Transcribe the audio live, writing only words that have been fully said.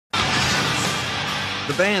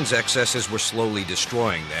The band's excesses were slowly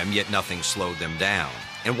destroying them, yet nothing slowed them down.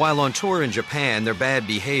 And while on tour in Japan, their bad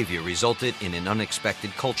behavior resulted in an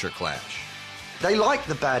unexpected culture clash. They liked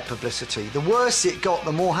the bad publicity. The worse it got,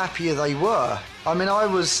 the more happier they were. I mean, I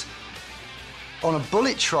was on a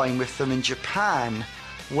bullet train with them in Japan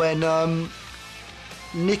when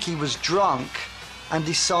Nicky was drunk and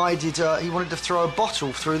decided he wanted to throw a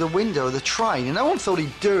bottle through the window of the train. And no one thought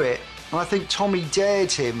he'd do it. And I think Tommy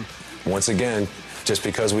dared him. Once again, just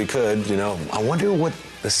because we could, you know, I wonder what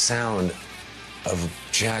the sound of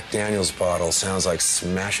Jack Daniel's bottle sounds like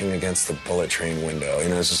smashing against the bullet train window. You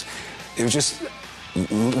know, it was just,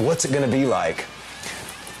 what's it gonna be like?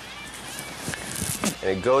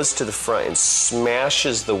 And it goes to the front and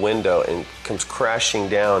smashes the window and comes crashing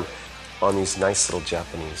down on these nice little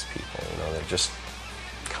Japanese people. You know, they're just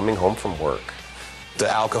coming home from work. The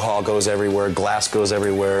alcohol goes everywhere, glass goes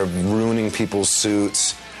everywhere, ruining people's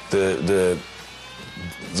suits. The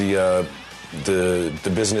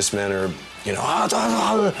businessmen are, you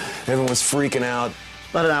know, everyone's freaking out.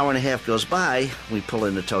 About an hour and a half goes by, we pull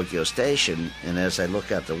into Tokyo Station, and as I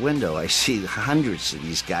look out the window, I see hundreds of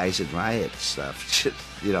these guys in riot stuff, just,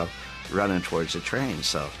 you know, running towards the train.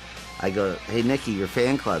 So I go, hey, Nicky, your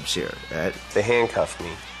fan club's here. They handcuffed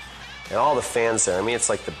me. And all the fans there, I mean, it's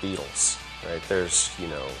like the Beatles, right? There's, you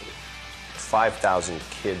know, 5,000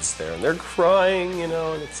 kids there, and they're crying, you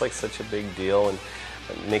know, and it's like such a big deal. And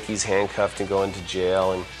Nicky's handcuffed and going to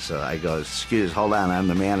jail. And so I go, excuse, hold on, I'm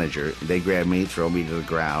the manager. They grab me, throw me to the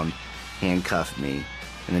ground, handcuff me,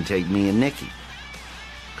 and then take me and Nicky.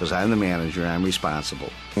 Because I'm the manager, I'm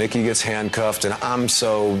responsible. Nicky gets handcuffed, and I'm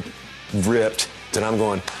so ripped that I'm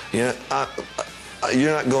going, yeah,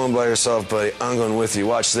 you're not going by yourself, buddy. I'm going with you.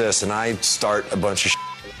 Watch this. And I start a bunch of shit.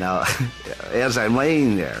 Now, as I'm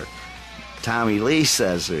laying there, Tommy Lee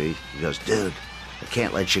says to me, he goes, dude, I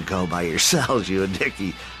can't let you go by yourselves, you and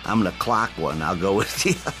Nicky. I'm going to clock one. I'll go with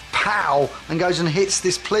you. Pow! And goes and hits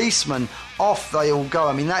this policeman. Off they all go.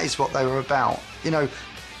 I mean, that is what they were about. You know,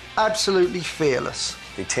 absolutely fearless.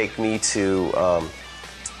 they take me to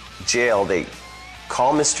jail. They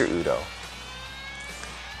call Mr. Udo.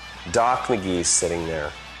 Doc McGee's sitting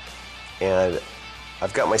there, and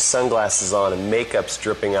I've got my sunglasses on and makeup's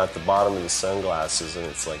dripping out the bottom of the sunglasses, and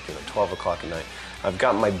it's like, 12 o'clock at night. I've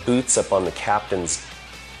got my boots up on the captain's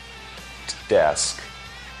desk,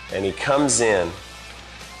 and he comes in,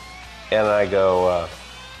 and I go,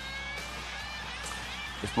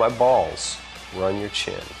 if my balls were on your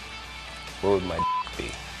chin, where would my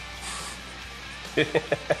dick be?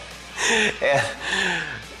 And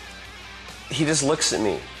he just looks at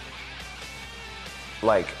me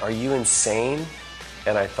like, are you insane?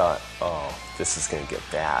 And I thought, oh, this is going to get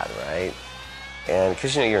bad, right? And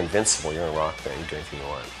because, you're invincible, you're in a rock band, you do anything you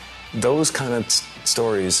want. Those kind of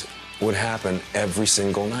stories would happen every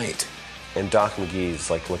single night. And Doc McGee's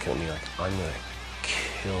like looking at me like, I'm going to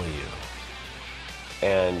kill you.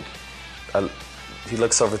 And he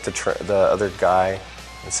looks over at the other guy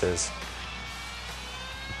and says,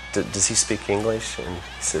 does he speak English? And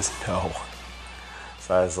he says, no.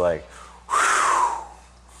 So I was like,